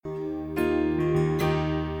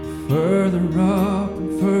further up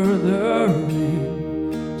and further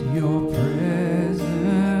into your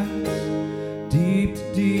presence, deep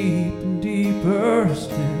to deep and deeper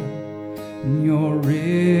still in your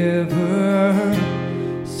river,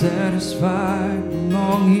 satisfied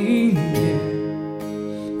longing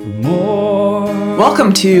for more.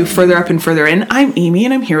 Welcome to Further Up and Further In. I'm Amy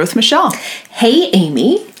and I'm here with Michelle. Hey,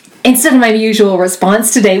 Amy. Instead of my usual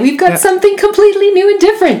response today, we've got something completely new and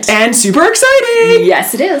different. And super exciting!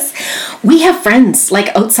 Yes, it is. We have friends,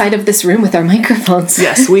 like outside of this room with our microphones.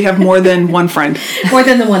 Yes, we have more than one friend. More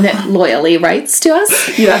than the one that loyally writes to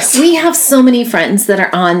us. Yes. We have so many friends that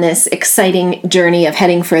are on this exciting journey of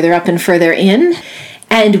heading further up and further in.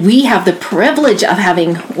 And we have the privilege of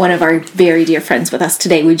having one of our very dear friends with us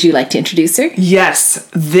today. Would you like to introduce her? Yes,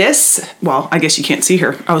 well, I guess you can't see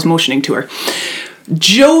her. I was motioning to her.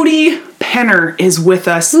 Jody Penner is with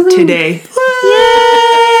us today. Yay!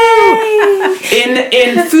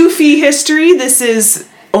 In Foofy history, this is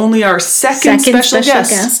only our second special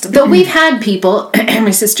guest. Though we've had people,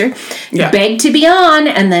 my sister, beg to be on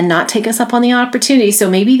and then not take us up on the opportunity. So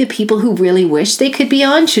maybe the people who really wish they could be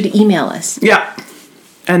on should email us. Yeah.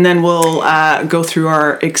 And then we'll go through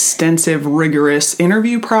our extensive, rigorous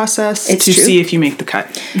interview process see if you make the cut.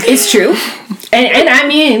 It's true. And I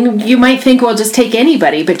mean, you might think we'll just take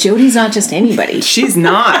anybody, but Jody's not just anybody. She's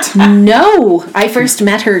not. No. I first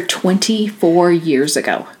met her 24 years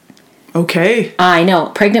ago. Okay. I know.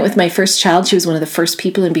 Pregnant with my first child, she was one of the first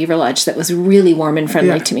people in Beaver Lodge that was really warm and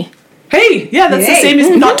friendly to me. Hey, yeah, that's the same as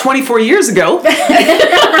not 24 years ago. But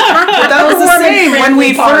that was the same.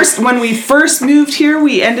 When we first moved here,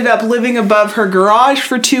 we ended up living above her garage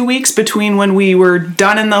for 2 weeks between when we were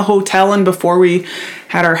done in the hotel and before we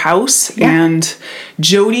had our house. Yeah. And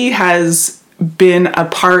Jody has been a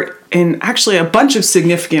part in actually a bunch of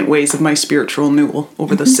significant ways of my spiritual renewal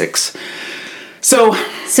over the 6. So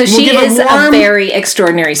she is a very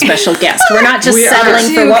extraordinary special guest. We're not just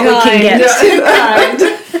settling for what we can get.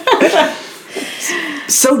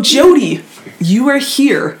 So Jody, you are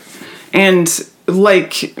here, and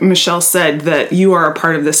like Michelle said, that you are a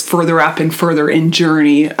part of this further up and further in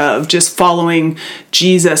journey of just following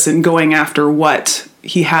Jesus and going after what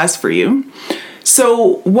he has for you.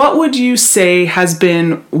 So what would you say has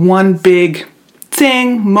been one big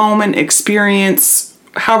thing, moment, experience,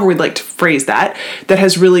 however we'd like to phrase that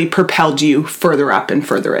has really propelled you further up and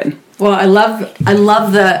further in? Well, I love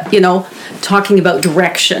the, talking about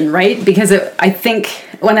direction, right? Because I think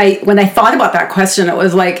when I thought about that question, it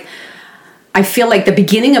was like, I feel like the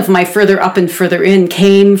beginning of my further up and further in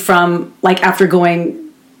came from like after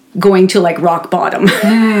going to like rock bottom. Yep.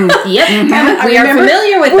 Mm-hmm. We are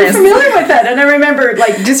familiar with this. We're familiar with it. And I remember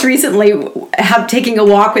like just recently taking a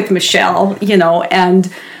walk with Michelle,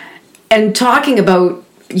 and talking about,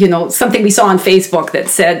 something we saw on Facebook that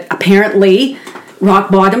said, apparently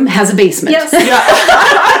rock bottom has a basement. Yes.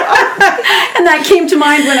 And that came to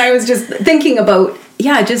mind when I was just thinking about,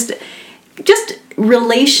 just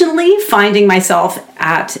relationally finding myself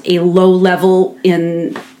at a low level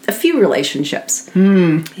in a few relationships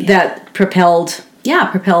that propelled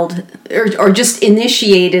or just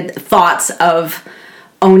initiated thoughts of,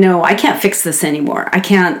 oh no, I can't fix this anymore.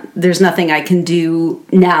 There's nothing I can do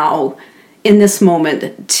now in this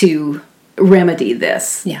moment to remedy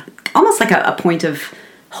this. Yeah. Almost like a point of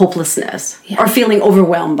hopelessness or feeling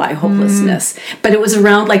overwhelmed by hopelessness. But it was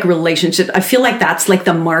around like relationship. I feel like that's like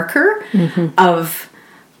the marker of,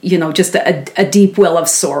 just a deep well of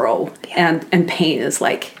sorrow and pain is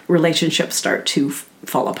like relationships start to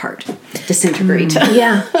fall apart, disintegrate.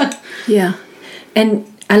 Yeah. And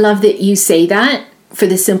I love that you say that for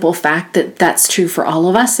the simple fact that that's true for all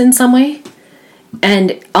of us in some way.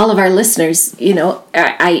 And all of our listeners,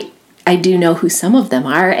 I do know who some of them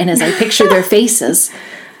are, and as I picture their faces,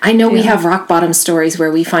 I know we have rock bottom stories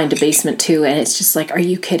where we find a basement too, and it's just like, are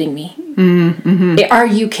you kidding me? Mm-hmm. Are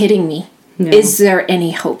you kidding me? Yeah. Is there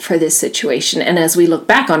any hope for this situation? And as we look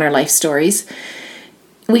back on our life stories,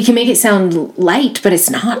 we can make it sound light, but it's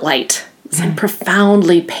not light. It's like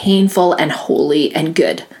profoundly painful and holy and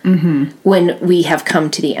good. Mm-hmm. When we have come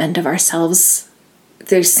to the end of ourselves,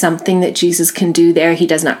 there's something that Jesus can do there. He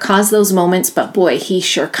does not cause those moments, but boy, he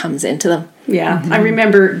sure comes into them. Yeah. Mm-hmm. I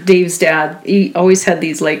remember Dave's dad, he always had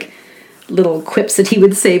these like little quips that he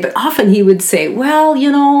would say, but often he would say, well,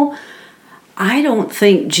 I don't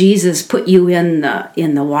think Jesus put you in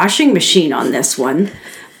the washing machine on this one,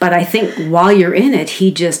 but I think while you're in it,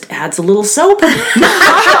 he just adds a little soap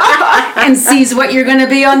and sees what you're going to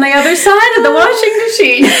be on the other side of the washing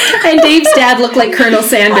machine. And Dave's dad looked like Colonel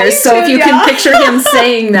Sanders, so if you can picture him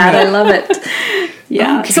saying that, I love it.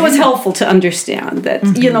 Yeah. Okay. So it's helpful to understand that,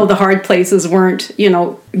 the hard places weren't,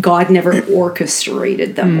 God never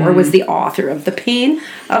orchestrated them or was the author of the pain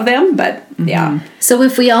of them. But yeah. So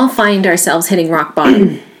if we all find ourselves hitting rock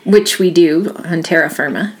bottom, which we do on Terra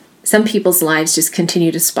Firma, some people's lives just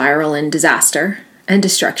continue to spiral in disaster and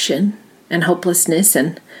destruction and hopelessness.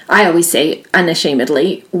 And I always say,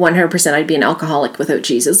 unashamedly, 100% I'd be an alcoholic without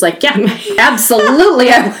Jesus. Like, yeah,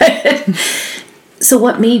 absolutely I would. So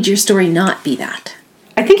what made your story not be that?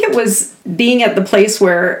 I think it was being at the place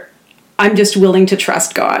where I'm just willing to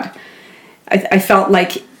trust God. I felt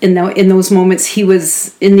like in those moments he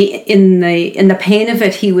was in the pain of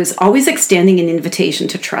it. He was always extending an invitation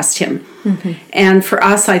to trust him. And for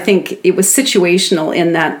us, I think it was situational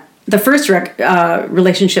in that the first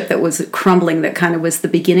relationship that was crumbling, that kind of was the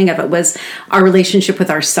beginning of it, was our relationship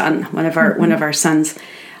with our son, one of our sons.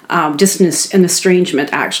 Just an estrangement,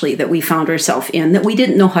 actually, that we found ourselves in that we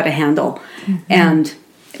didn't know how to handle, and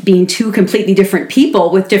being two completely different people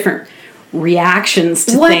with different reactions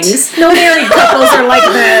to things. No married couples are like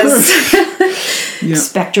this.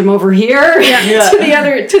 Spectrum over here to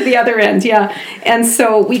the other end, and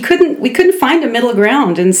so we couldn't find a middle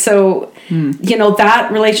ground, and so that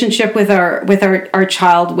relationship with our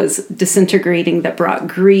child was disintegrating. That brought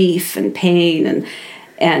grief and pain and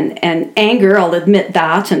anger, I'll admit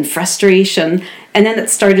that, and frustration, and then it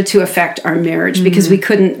started to affect our marriage because we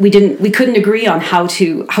couldn't agree on how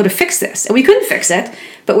to fix this, and we couldn't fix it,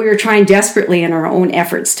 but we were trying desperately in our own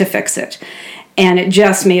efforts to fix it, and it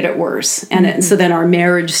just made it worse, and so then our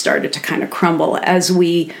marriage started to kind of crumble as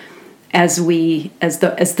the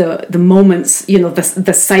moments,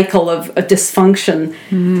 the cycle of dysfunction,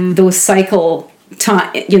 those cycle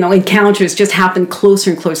time, encounters just happened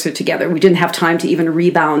closer and closer together. We didn't have time to even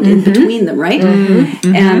rebound in between them, right?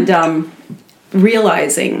 And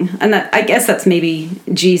realizing, and that, I guess that's maybe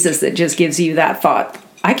Jesus that just gives you that thought.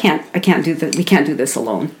 I can't do this. We can't do this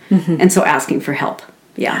alone. And so asking for help,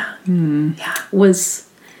 was,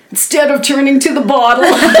 instead of turning to the bottle.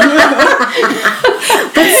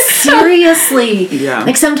 But seriously,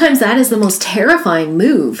 like sometimes that is the most terrifying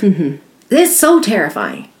move. It's so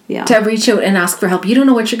terrifying. To reach out and ask for help. You don't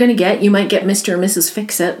know what you're going to get. You might get Mr. or Mrs.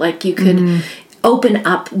 Fix-It. Like, you could open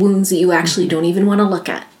up wounds that you actually don't even want to look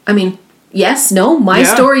at. I mean, yes, no, my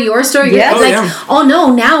story, your story. Yes. Oh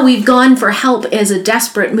no, now we've gone for help as a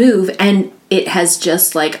desperate move, and it has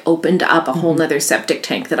just like opened up a whole nother septic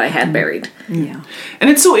tank that I had buried. And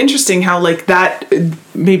it's so interesting how like that,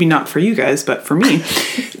 maybe not for you guys, but for me,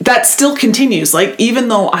 that still continues. Like, even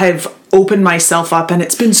though I've opened myself up and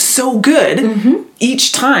it's been so good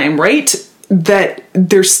each time, right? That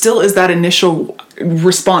there still is that initial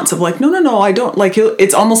response of like, no, I don't like it.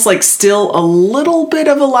 It's almost like still a little bit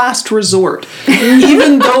of a last resort,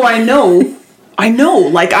 even though I know,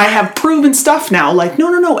 like I have proven stuff now, like,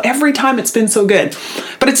 no, every time it's been so good.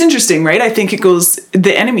 But it's interesting, right? I think it goes,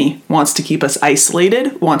 the enemy wants to keep us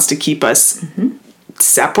isolated, wants to keep us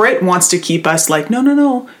separate, wants to keep us like,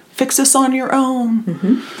 no, fix this on your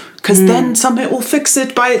own. Because then it will fix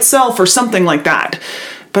it by itself or something like that.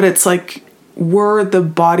 But it's like, we're the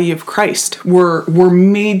body of Christ. We're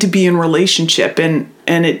made to be in relationship, and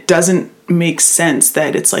it doesn't make sense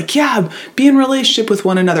that it's like, be in relationship with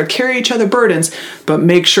one another, carry each other burdens, but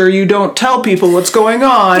make sure you don't tell people what's going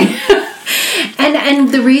on. And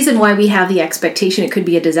the reason why we have the expectation it could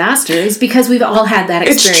be a disaster is because we've all had that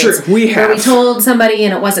experience. It's true. We have. Where we told somebody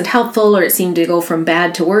and it wasn't helpful, or it seemed to go from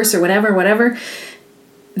bad to worse, or whatever.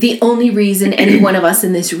 The only reason any one of us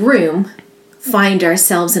in this room find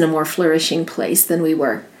ourselves in a more flourishing place than we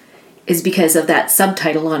were is because of that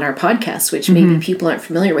subtitle on our podcast, which maybe people aren't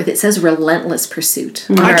familiar with. It says Relentless Pursuit.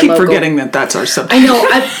 I keep forgetting that that's our subtitle. I know.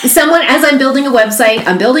 As I'm building a website,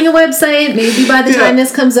 maybe by the time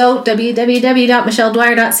this comes out,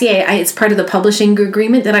 www.michelledwyer.ca, it's part of the publishing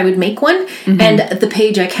agreement that I would make one, and the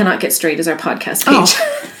page I cannot get straight is our podcast page.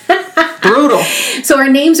 Brutal. So our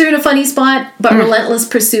names are in a funny spot, but Relentless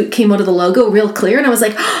Pursuit came out of the logo real clear, and I was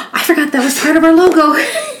like, I forgot that was part of our logo.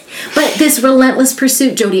 But this Relentless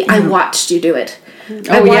Pursuit, Jody, I watched you do it.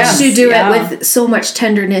 I watched you do it with so much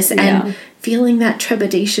tenderness and feeling that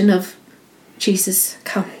trepidation of, Jesus,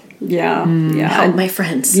 come. Help my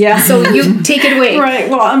friends. So you take it away. Right.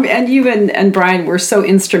 Well, and you and Brian were so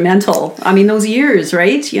instrumental. I mean, those years,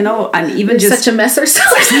 right? I'm even just such a mess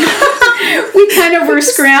ourselves. We kind of were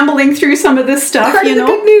scrambling through some of this stuff. Part of the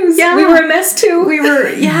good news. Yeah, we were a mess too. We were.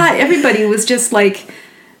 Everybody was just like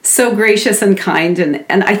so gracious and kind,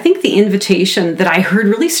 and I think the invitation that I heard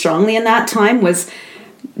really strongly in that time was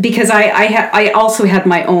because I also had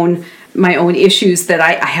my own issues that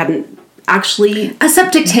I hadn't. Actually, a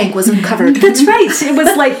septic tank was uncovered. That's right. It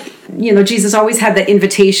was like Jesus always had that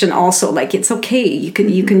invitation also, like, it's okay. You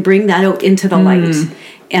can bring that out into the light,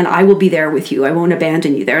 and I will be there with you. I won't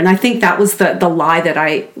abandon you there. And I think that was the lie that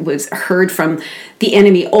I heard from the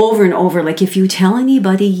enemy over and over. Like, if you tell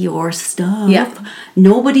anybody your stuff,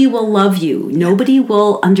 nobody will love you. Nobody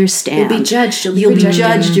will understand. You'll be judged. You'll be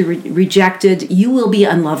judged. You're rejected. You will be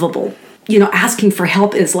unlovable. Asking for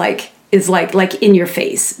help is like in your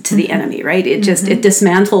face to the enemy, right? It just it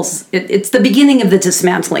dismantles. It's the beginning of the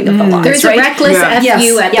dismantling of the lies. There's right? a reckless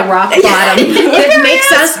FU at the rock bottom that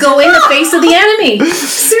makes us go in the face of the enemy.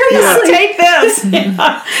 Seriously, Take this.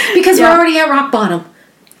 because we're already at rock bottom,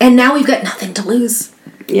 and now we've got nothing to lose.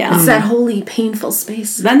 Yeah, It's that holy, painful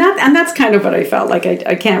space. and that's kind of what I felt like.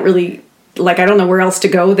 I can't really. Like, I don't know where else to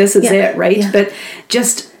go. This is it, right? Yeah. But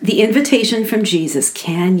just the invitation from Jesus,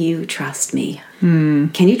 can you trust me? Can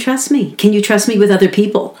you trust me? Can you trust me with other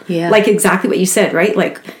people? Yeah. Like exactly what you said, right?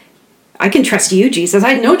 Like, I can trust you, Jesus.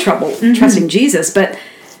 I had no trouble trusting Jesus, but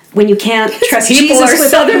when you can't trust Jesus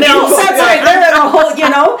with other people, that's right. They're in a whole,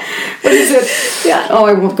 what is it? Yeah. Oh,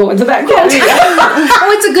 I won't go into that quote.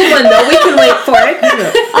 Oh, it's a good one though. We can wait for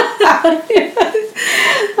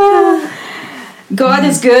it. God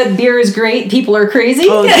is good, beer is great, people are crazy.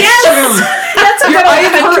 Oh, That's a good I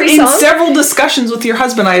have heard country in song. several discussions with your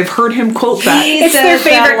husband, I have heard him quote that. It's their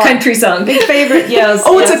favorite country song. Big favorite, yes.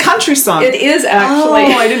 Oh, yes. it's a country song. It is actually.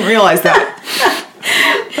 Oh, I didn't realize that.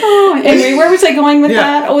 Anyway, where was I going with Yeah.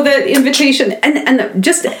 that? Oh, the invitation. And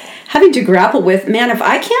just having to grapple with, man, if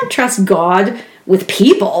I can't trust God with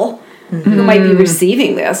people who might be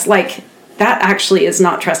receiving this, like, that actually is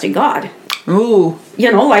not trusting God. Ooh.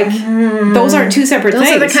 Those are two separate Those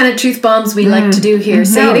things. are the kind of truth bombs we like to do here.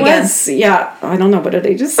 Say it again. I don't know, what did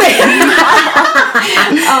I just say?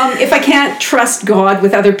 If I can't trust God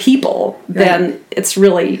with other people, then it's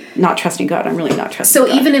really not trusting God. I'm really not trusting So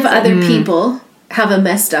God. even if other people have a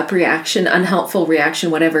messed up reaction, unhelpful reaction,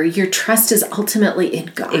 whatever, your trust is ultimately in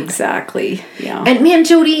God. Exactly, yeah. And man,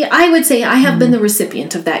 Jody, I would say I have been the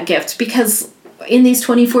recipient of that gift, because in these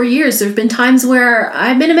 24 years, there have been times where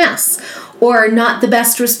I've been a mess or not the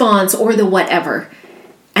best response or the whatever.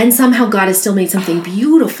 And somehow God has still made something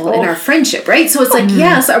beautiful in our friendship, right? So it's like,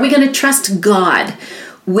 yes, are we going to trust God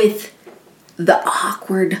with the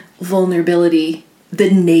awkward vulnerability, the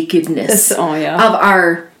nakedness of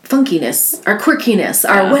our funkiness, our quirkiness,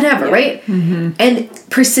 our whatever, right? And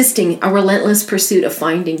persisting, a relentless pursuit of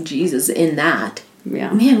finding Jesus in that.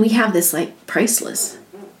 Yeah. Man, we have this like priceless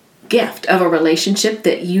gift of a relationship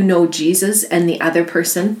that you know Jesus and the other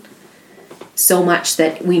person so much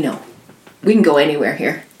that we know. We can go anywhere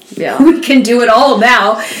here. Yeah. We can do it all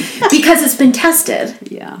now because it's been tested.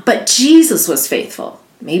 Yeah. But Jesus was faithful.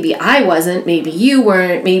 Maybe I wasn't, maybe you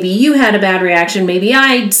weren't, maybe you had a bad reaction, maybe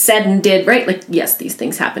I said and did, right? Like, yes, these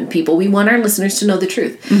things happen, people. We want our listeners to know the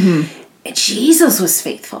truth. And Jesus was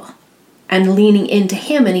faithful. And leaning into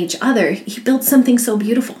him and each other, he built something so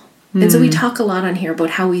beautiful. And so we talk a lot on here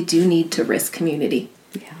about how we do need to risk community.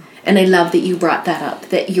 Yeah. And I love that you brought that up,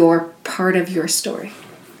 that you're part of your story.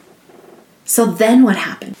 So then what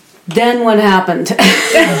happened? Then what happened?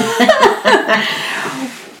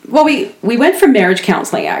 Well, we went for marriage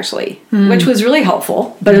counseling, actually, which was really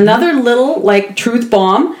helpful. But another little, like, truth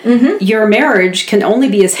bomb, your marriage can only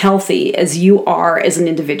be as healthy as you are as an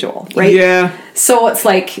individual, right? Yeah. So it's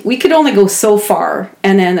like, we could only go so far.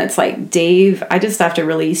 And then it's like, Dave, I just have to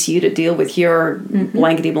release you to deal with your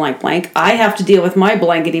blankety blank blank. I have to deal with my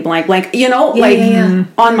blankety blank blank,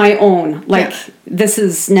 on my own. Like, this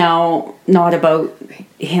is now not about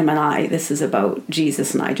him and I. This is about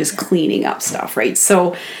Jesus and I just cleaning up stuff, right?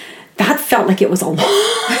 So that felt like it was a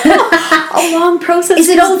long process. Is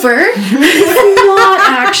it over? Not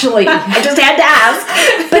actually. I just had to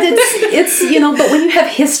ask. But it's but when you have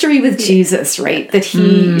history with Jesus, right, that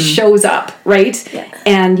he shows up, right,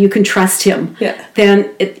 and you can trust him,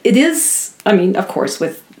 then it is, I mean, of course,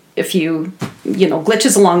 with a few,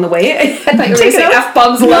 glitches along the way. I thought you were going to say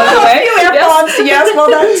F-bombs along the way. A few F-bombs, yes, well,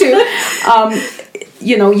 that too.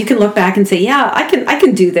 You can look back and say, yeah, I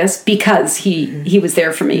can do this because he was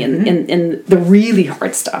there for me in the really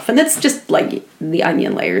hard stuff. And it's just like the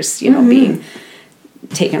onion layers, being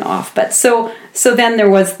taken off. But so then there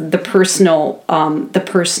was the personal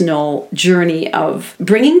journey of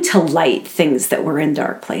bringing to light things that were in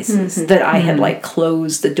dark places that I had like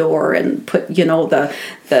closed the door and put,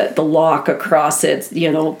 the lock across it,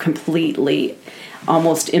 completely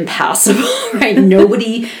almost impassable, right?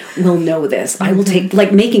 Nobody will know this. I will take,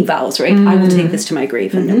 like making vows, right? I will take this to my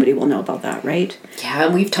grave and nobody will know about that, right? Yeah,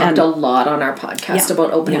 and we've talked a lot on our podcast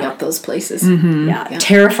about opening up those places. Yeah,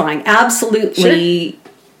 terrifying. Absolutely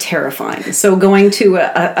terrifying. So going to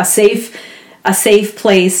a safe a safe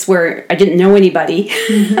place where I didn't know anybody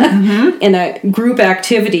in a group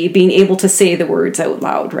activity, being able to say the words out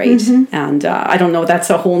loud, right? And I don't know,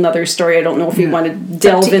 that's a whole nother story. I don't know if we want to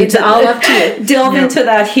delve into it's all up to you. delve into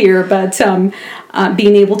that here, but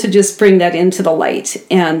being able to just bring that into the light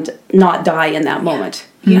and not die in that moment.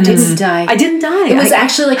 You didn't die. I didn't die. It was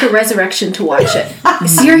actually like a resurrection to watch it.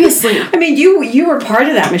 Seriously. I mean, you were part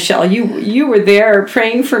of that, Michelle. You were there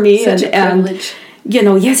praying for me, Such a privilege. you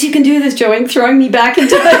know, yes, you can do this, Joey, throwing me back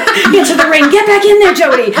into the ring. Get back in there,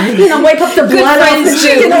 Jody. You know, wipe up the blood off the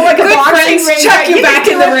shoe. You know, like a boxing ring. Chuck you back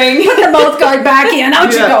in the ring. Put the mouth guard back in.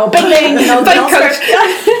 Out you go. Bing, bang. You know,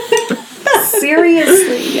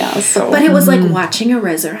 Seriously. Yeah. So, But it was like watching a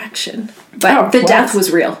resurrection. But the death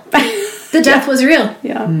was real. The death was real.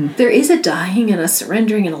 yeah. There is a dying and a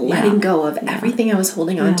surrendering and a letting go of everything I was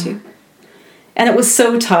holding on to. And it was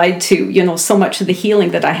so tied to, you know, so much of the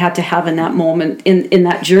healing that I had to have in that moment, in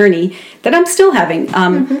that journey that I'm still having,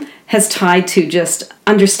 has tied to just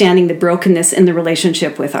understanding the brokenness in the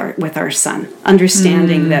relationship with our son.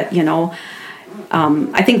 Understanding that, you know,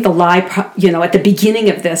 I think the lie, you know, at the beginning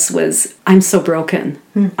of this was, I'm so broken.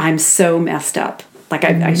 I'm so messed up. Like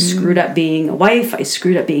I screwed up being a wife. I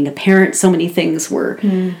screwed up being a parent. So many things were,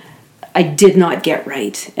 I did not get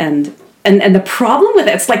right. And the problem with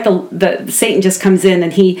it, it's like the Satan just comes in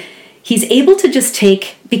and he's able to just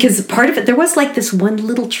take, because part of it, there was like this one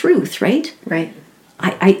little truth, right? Right.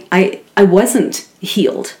 I wasn't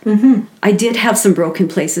healed. I did have some broken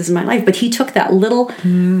places in my life, but he took that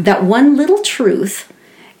that one little truth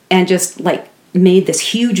and just like made this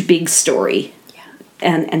huge big story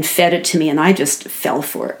and fed it to me, and I just fell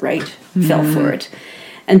for it, right? Fell for it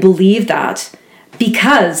and believed that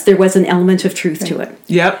because there was an element of truth to it.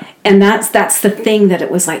 Yep. And that's the thing that it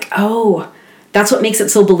was like, oh, that's what makes it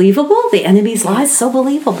so believable. The enemy's lie is so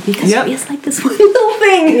believable because it's like this one little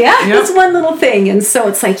thing. This one little thing. And so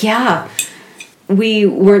it's like, we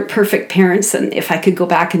weren't perfect parents, and if I could go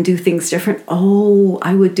back and do things different,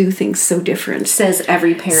 I would do things so different. Says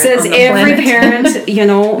every parent. Says every parent, you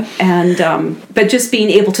know, and but just being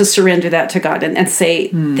able to surrender that to God and say,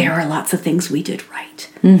 there are lots of things we did right.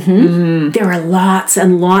 There are lots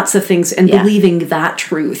and lots of things, and believing that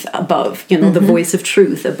truth above, you know, the voice of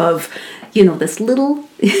truth above, you know, this little,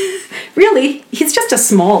 really, he's just a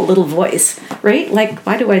small little voice, right? Like,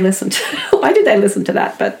 why did I listen to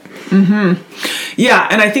that? But yeah,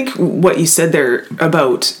 and I think what you said there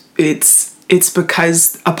about it's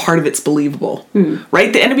because a part of it's believable,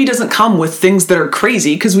 right? The enemy doesn't come with things that are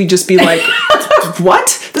crazy because we just be like,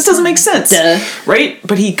 what? This doesn't make sense, right?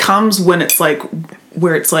 But he comes when it's like,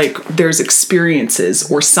 where it's like there's experiences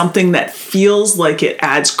or something that feels like it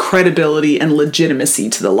adds credibility and legitimacy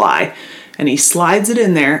to the lie. And he slides it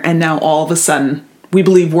in there, and now all of a sudden, we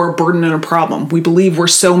believe we're a burden and a problem. We believe we're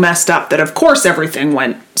so messed up that, of course, everything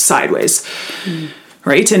went sideways,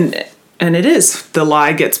 right? And it is. The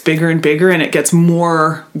lie gets bigger and bigger, and it gets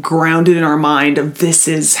more grounded in our mind of this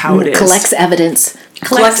is how it is. Collects evidence.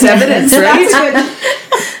 Collects evidence, right?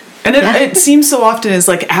 And it seems so often is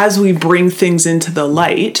like as we bring things into the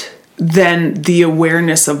light, then the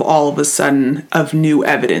awareness of all of a sudden of new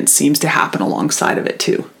evidence seems to happen alongside of it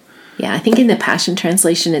too. Yeah, I think in the Passion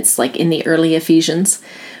Translation, it's like in the early Ephesians,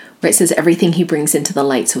 where it says everything he brings into the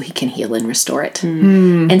light so he can heal and restore it.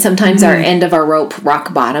 And sometimes our end of our rope,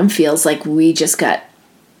 rock bottom, feels like we just got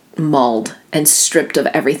mauled and stripped of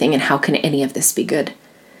everything, and how can any of this be good?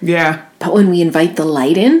 Yeah. But when we invite the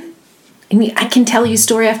light in, I mean, I can tell you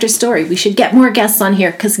story after story. We should get more guests on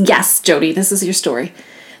here because, yes, Jody, this is your story.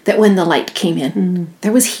 That when the light came in,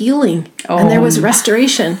 there was healing and there was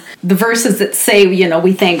restoration. The verses that say, you know,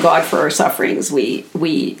 we thank God for our sufferings.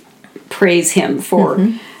 We praise him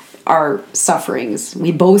for our sufferings.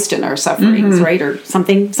 We boast in our sufferings, right? Or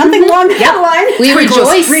something along that line. We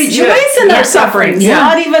rejoice in our sufferings. Yeah.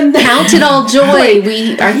 Not even count it all joy.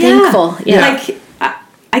 We are thankful. Yeah. Like,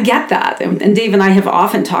 I get that. And Dave and I have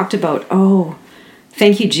often talked about,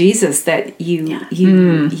 thank you, Jesus, that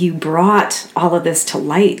you brought all of this to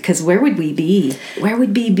light. Because where would we be? Where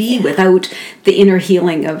would we be without the inner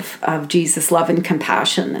healing of Jesus' love and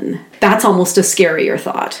compassion? And that's almost a scarier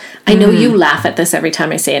thought. I know you laugh at this every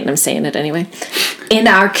time I say it, and I'm saying it anyway. In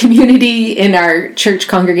our community, in our church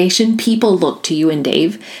congregation, people look to you and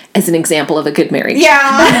Dave as an example of a good marriage. Yeah,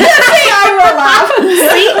 I will laugh.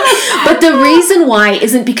 See? But the reason why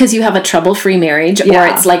isn't because you have a trouble-free marriage or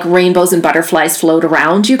it's like rainbows and butterflies float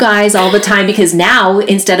around you guys all the time, because now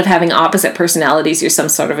instead of having opposite personalities, you're some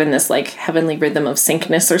sort of in this like heavenly rhythm of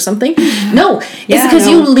syncness or something. No, it's because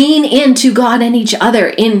you lean into God and each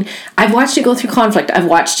other. I've watched you go through conflict. I've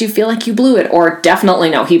watched you feel like you blew it, or definitely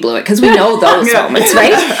no, he blew it, because we know those moments. moments,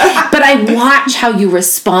 right? But I watch how you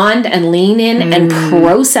respond and lean in and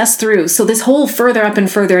process through. So this whole further up and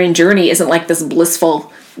further in journey isn't like this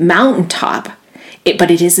blissful mountaintop,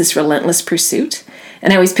 but it is this relentless pursuit.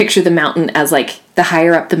 And I always picture the mountain as like the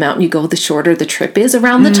higher up the mountain you go, the shorter the trip is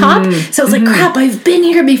around the top. So it's like, crap, I've been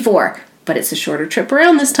here before. But it's a shorter trip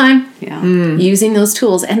around this time. Yeah. Using those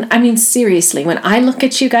tools. And I mean, seriously, when I look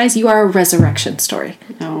at you guys, you are a resurrection story.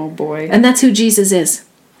 Oh, boy. And that's who Jesus is.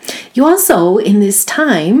 You also, in this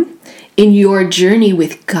time, in your journey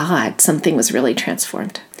with God, something was really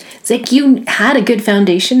transformed. It's like you had a good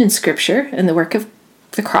foundation in Scripture and the work of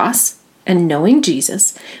the cross and knowing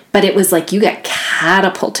Jesus, but it was like you got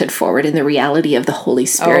catapulted forward in the reality of the Holy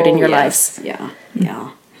Spirit in your lives. Yeah,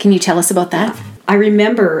 yeah. Can you tell us about that? I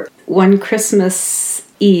remember one Christmas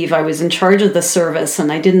Eve, I was in charge of the service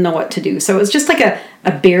and I didn't know what to do. So it was just like a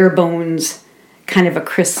bare bones kind of a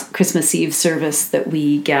Christmas Eve service that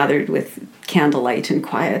we gathered with candlelight and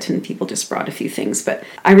quiet, and people just brought a few things. But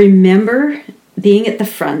I remember being at the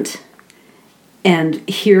front and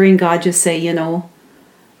hearing God just say, you know,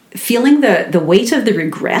 feeling the weight of the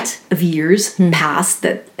regret of years past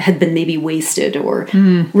that had been maybe wasted, or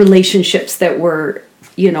relationships that were,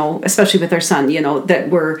 you know, especially with our son, you know, that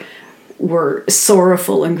were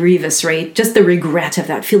sorrowful and grievous, right? Just the regret of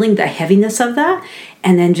that, feeling the heaviness of that,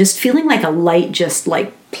 and then just feeling like a light just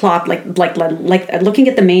like plop, like looking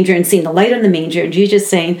at the manger and seeing the light on the manger, and Jesus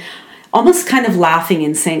saying, almost kind of laughing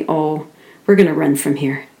and saying, oh, we're going to run from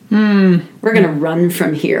here. We're going to run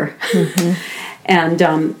from here. And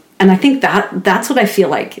I think that's what I feel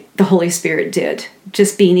like the Holy Spirit did.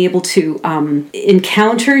 Just being able to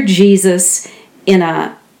encounter Jesus in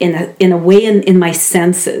a way in my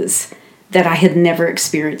senses that I had never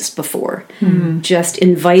experienced before. Just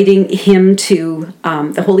inviting him to,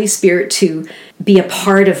 the Holy Spirit to be a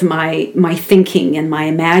part of my thinking and my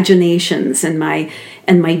imaginations and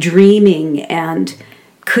my dreaming. And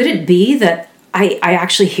could it be that I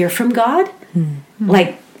actually hear from God?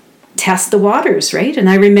 Like, test the waters, right? And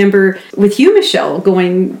I remember with you, Michelle,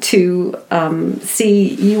 going to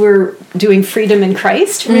see, you were doing Freedom in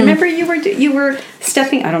Christ. Remember you were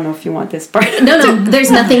stepping, I don't know if you want this part. No, there's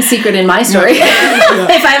nothing secret in my story.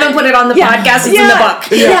 If I haven't put it on the podcast, it's in the book.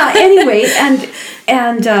 Yeah, anyway,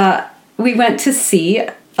 and we went to see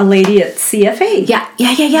a lady at CFA.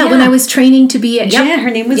 Yeah. When I was training to be at Jan, her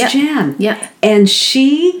name was Jan. Yeah. And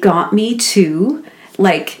she got me to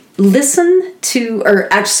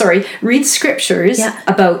read scriptures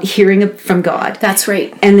about hearing from God. That's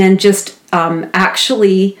right. And then just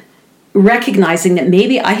actually recognizing that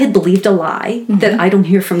maybe I had believed a lie, that I don't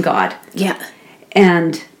hear from God. Yeah.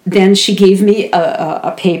 And then she gave me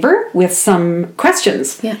a paper with some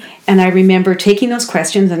questions. Yeah. And I remember taking those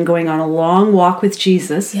questions and going on a long walk with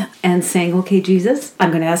Jesus and saying, okay, Jesus, I'm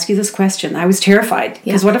going to ask you this question. I was terrified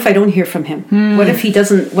because what if I don't hear from him? What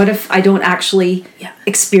if I don't actually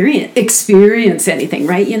experience anything,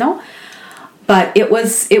 right? You know? But it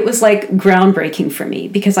was like groundbreaking for me,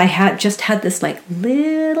 because I had this like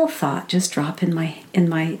little thought just drop in my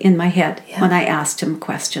head when I asked him a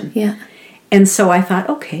question. Yeah. And so I thought,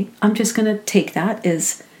 okay, I'm just going to take that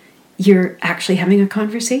as you're actually having a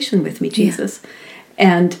conversation with me, Jesus. Yeah.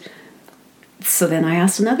 And so then I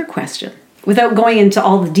asked another question. Without going into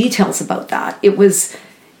all the details about that,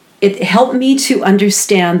 it helped me to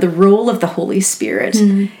understand the role of the Holy Spirit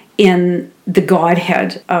in the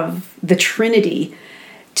Godhead of the Trinity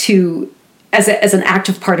as an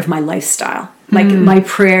active part of my lifestyle. Like my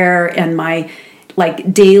prayer and my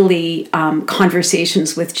daily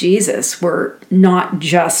conversations with Jesus were not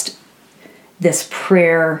just this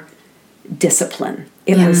prayer discipline.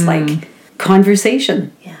 It was like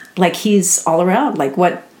conversation. Yeah. Like he's all around. Like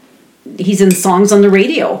he's in songs on the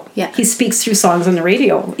radio. Yeah. He speaks through songs on the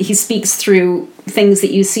radio. He speaks through things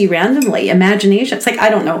that you see randomly. Imagination. It's like, I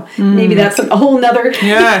don't know. Maybe that's a whole nother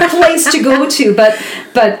place to go to. But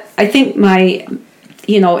I think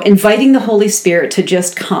inviting the Holy Spirit to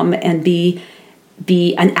just come and be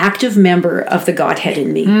an active member of the Godhead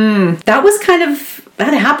in me.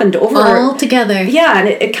 That happened over all together. Yeah, and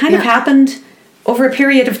it kind of happened over a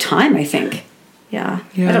period of time, I think. Yeah.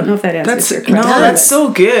 I don't know if that answers your question. No, that's so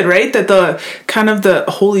good, right? That the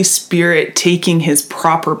Holy Spirit taking his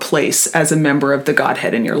proper place as a member of the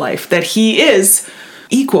Godhead in your life. That he is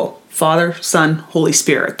equal, Father, Son, Holy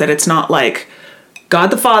Spirit. That it's not like God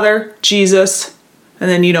the Father, Jesus, And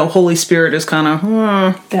then, Holy Spirit is kind of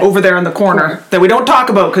over there in the corner that we don't talk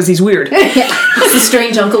about because he's weird. It's the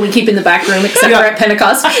strange uncle we keep in the back room, except for at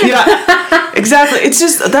Pentecost. Yeah, exactly. It's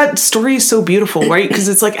just, that story is so beautiful, right? Because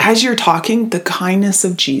it's like, as you're talking, the kindness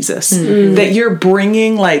of Jesus, that you're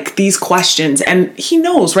bringing like these questions, and he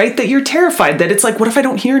knows, right? That you're terrified, that it's like, what if I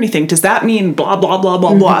don't hear anything? Does that mean blah, blah, blah,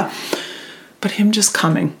 blah, blah? But him just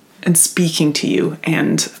coming and speaking to you,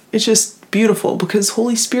 and it's just beautiful because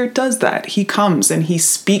Holy Spirit does that. He comes and he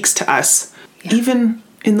speaks to us, even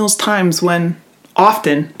in those times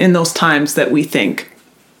often in those times that we think,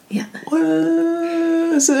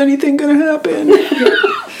 is anything going to happen?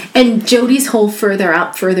 And Jody's whole further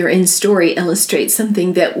out, further in story illustrates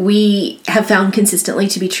something that we have found consistently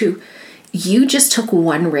to be true. You just took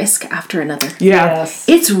one risk after another. Yeah. Yes.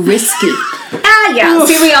 It's risky.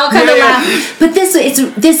 See, we all kind of laugh. But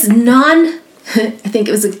I think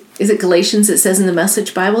it was, is it Galatians that says in the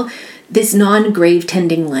Message Bible, this non-grave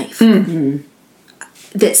tending life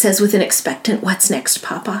that says with an expectant, what's next,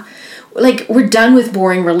 Papa? Like, we're done with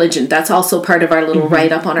boring religion. That's also part of our little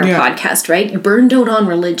write-up on our podcast, right? You're burned out on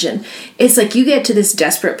religion. It's like you get to this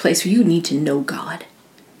desperate place where you need to know God.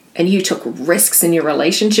 And you took risks in your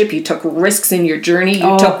relationship. You took risks in your journey.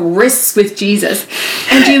 You took risks with Jesus.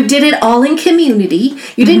 And you did it all in community.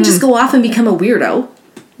 You didn't just go off and become a weirdo.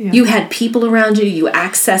 Yeah. You had people around you. You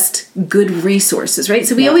accessed good resources, right?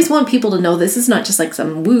 So we always want people to know this is not just like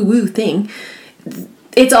some woo-woo thing.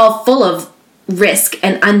 It's all full of risk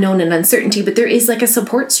and unknown and uncertainty, but there is like a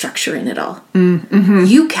support structure in it all.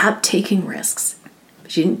 You kept taking risks,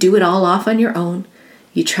 but you didn't do it all off on your own.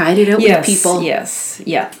 You tried it out with people. Yes,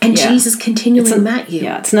 yeah. And Jesus continually met you.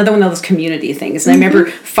 Yeah, it's another one of those community things. And I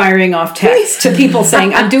remember firing off texts to people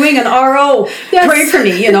saying, I'm doing an RO. Pray for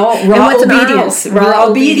me, raw obedience. Raw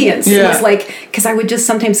obedience. Yeah. It was like, because I would just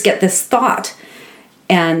sometimes get this thought,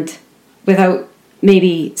 and without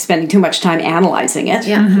maybe spending too much time analyzing it,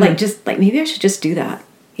 maybe I should just do that.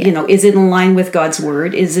 Yeah. Is it in line with God's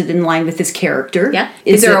word? Is it in line with his character? Yeah.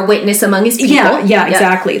 Is there a witness among his people? Yeah,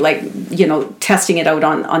 exactly. Like, testing it out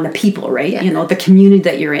on the people, right? Yeah. The community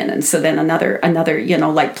that you're in. And so then another,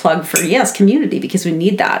 plug for, community, because we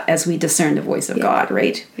need that as we discern the voice of God,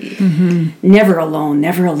 right? Never alone,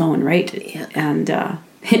 right? Yeah. And,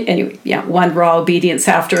 anyway, one raw obedience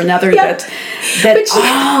after another.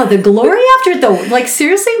 The glory after it, though. Like,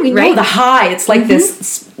 seriously, we know the high. It's like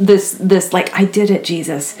this like, I did it,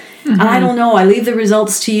 Jesus. And I don't know, I leave the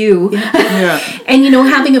results to you. And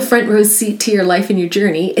having a front row seat to your life and your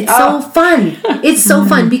journey, it's so fun. It's so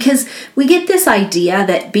fun because we get this idea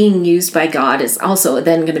that being used by God is also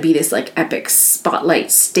then going to be this like epic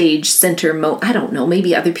spotlight stage center I don't know,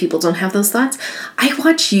 maybe other people don't have those thoughts. I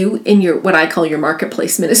watch you in your, what I call your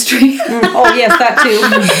marketplace ministry. Oh yes, that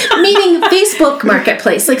too. Meaning Facebook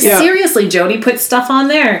marketplace. Like seriously, Jody puts stuff on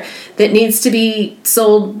there that needs to be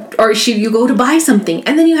sold, or you go to buy something,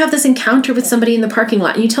 and then you have this encounter with somebody in the parking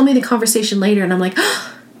lot, and you tell me the conversation later, and I'm like,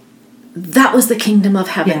 that was the kingdom of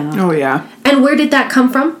heaven. Oh yeah. And where did that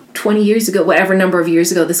come from? 20 years ago, whatever number of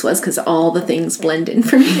years ago this was, because all the things blend in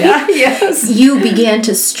for me. Yes. You began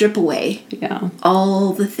to strip away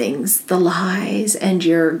all the things, the lies and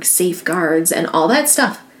your safeguards and all that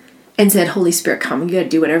stuff, and said, Holy Spirit, come, you gotta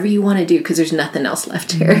do whatever you want to do, because there's nothing else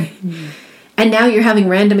left here. And now you're having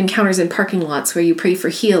random encounters in parking lots where you pray for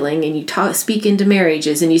healing, and you speak into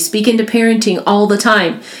marriages, and you speak into parenting all the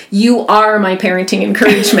time. You are my parenting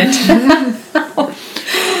encouragement.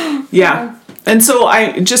 Yeah. And so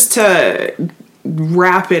just to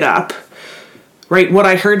wrap it up, right, what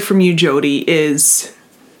I heard from you, Jody, is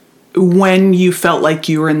when you felt like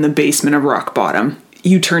you were in the basement of rock bottom,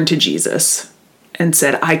 you turned to Jesus and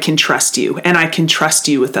said, I can trust you, and I can trust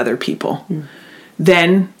you with other people.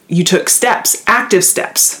 Then you took steps, active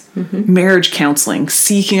steps, marriage counseling,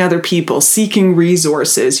 seeking other people, seeking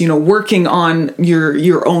resources, working on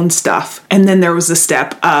your own stuff. And then there was a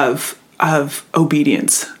step of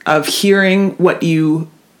obedience, of hearing what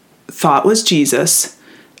you thought was Jesus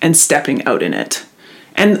and stepping out in it.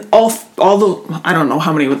 And all the, I don't know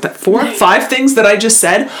how many, 4, 5 things that I just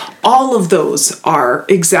said, all of those are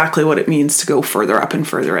exactly what it means to go further up and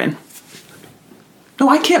further in. No,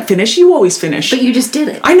 I can't finish. You always finish. But you just did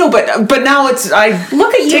it. I know, but now I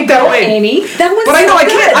look at you, take that away, Amy. That was. But I know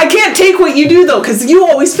I can't take what you do though, because you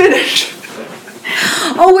always finish.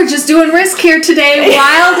 Oh, we're just doing risk here today,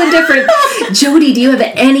 wild and different. Jody, do you have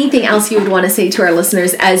anything else you would want to say to our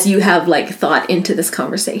listeners as you have thought into this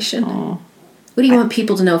conversation? What do you want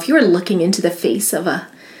people to know if you were looking into the face of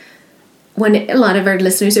when a lot of our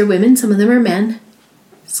listeners are women, some of them are men?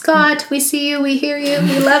 Scott, we see you, we hear you,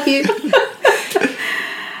 we love you.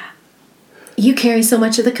 You carry so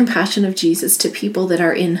much of the compassion of Jesus to people that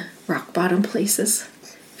are in rock bottom places.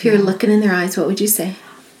 If you were looking in their eyes, what would you say?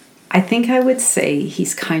 I think I would say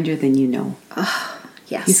he's kinder than you know.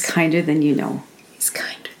 Yes. He's kinder than you know. He's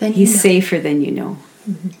kinder than He's you know. safer than you know.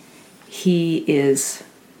 He is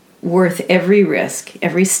worth every risk,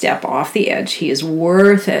 every step off the edge. He is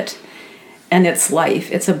worth it. And it's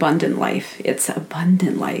life. It's abundant life. It's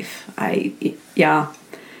abundant life.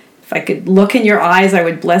 If I could look in your eyes, I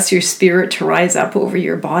would bless your spirit to rise up over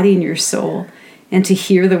your body and your soul, and to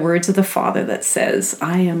hear the words of the Father that says,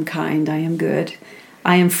 I am kind, I am good,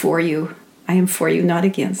 I am for you. I am for you, not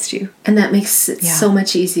against you. And that makes it so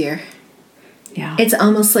much easier. Yeah. It's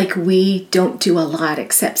almost like we don't do a lot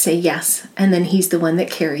except say yes, and then he's the one that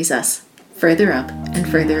carries us further up and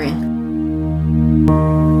further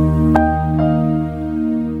in.